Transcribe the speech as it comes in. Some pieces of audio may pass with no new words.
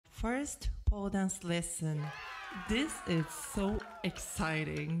first pole dance lesson. This is so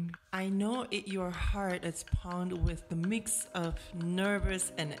exciting. I know your heart is pounded with the mix of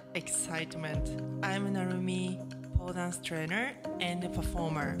nervous and excitement. I'm Narumi, pole dance trainer and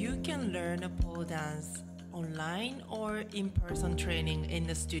performer. You can learn pole dance online or in-person training in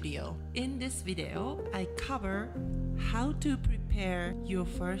the studio. In this video, I cover how to prepare your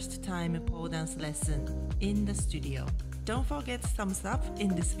first time pole dance lesson in the studio. Don't forget thumbs up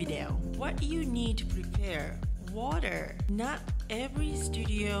in this video. What you need to prepare: water. Not every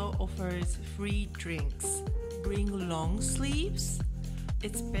studio offers free drinks. Bring long sleeves.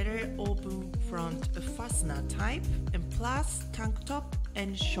 It's better open front fastener type, and plus tank top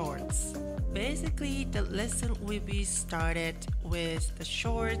and shorts. Basically, the lesson will be started with the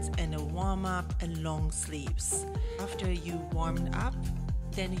shorts and a warm-up and long sleeves. After you warmed up,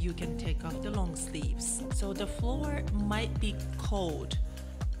 then you can take off the long sleeves. So the floor might be cold.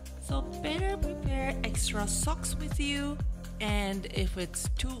 So better prepare extra socks with you. And if it's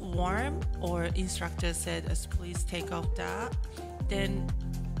too warm or instructor said please take off that, then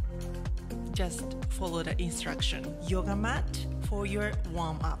just follow the instruction. Yoga mat for your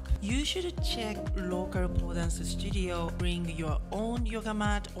warm-up. You should check local pole dance studio bring your own yoga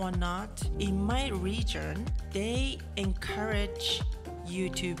mat or not. In my region, they encourage you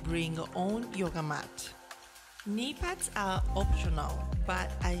to bring your own yoga mat. Knee pads are optional,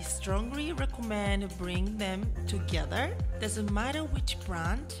 but I strongly recommend bring them together. Doesn't matter which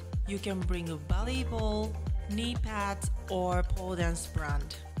brand, you can bring a volleyball, knee pads, or pole dance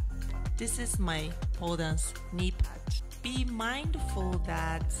brand. This is my pole dance knee pad. Be mindful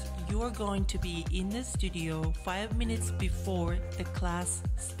that you are going to be in the studio 5 minutes before the class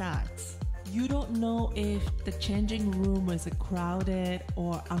starts. You don't know if the changing room is a crowded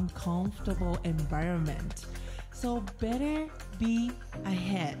or uncomfortable environment. So better be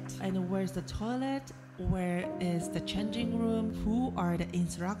ahead. And where's the toilet? Where is the changing room? Who are the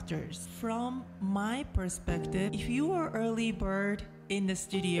instructors? From my perspective, if you are early bird in the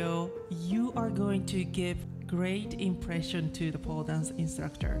studio, you are going to give great impression to the pole dance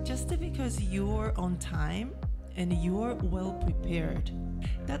instructor. Just because you're on time and you're well prepared.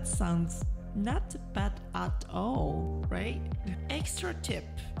 That sounds not bad at all, right? Extra tip: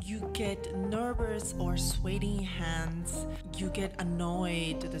 you get nervous or sweating hands, you get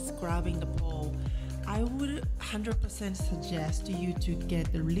annoyed that's grabbing the pole. I would 100% suggest you to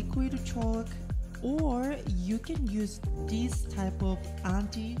get the liquid chalk, or you can use this type of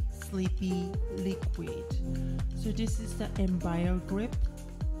anti-slippy liquid. So this is the Enviro grip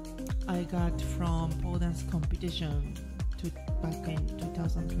I got from pole dance competition back in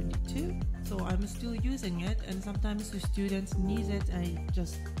 2022. So I'm still using it, and sometimes the students need it, I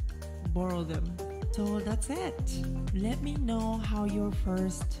just borrow them. So that's it. Let me know how your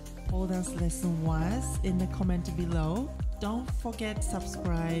first pole dance lesson was in the comment below. Don't forget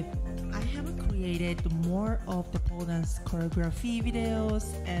subscribe. I have created more of the pole dance choreography videos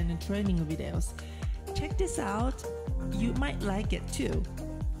and training videos. Check this out. You might like it too.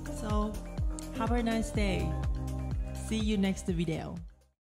 So have a nice day. See you next video.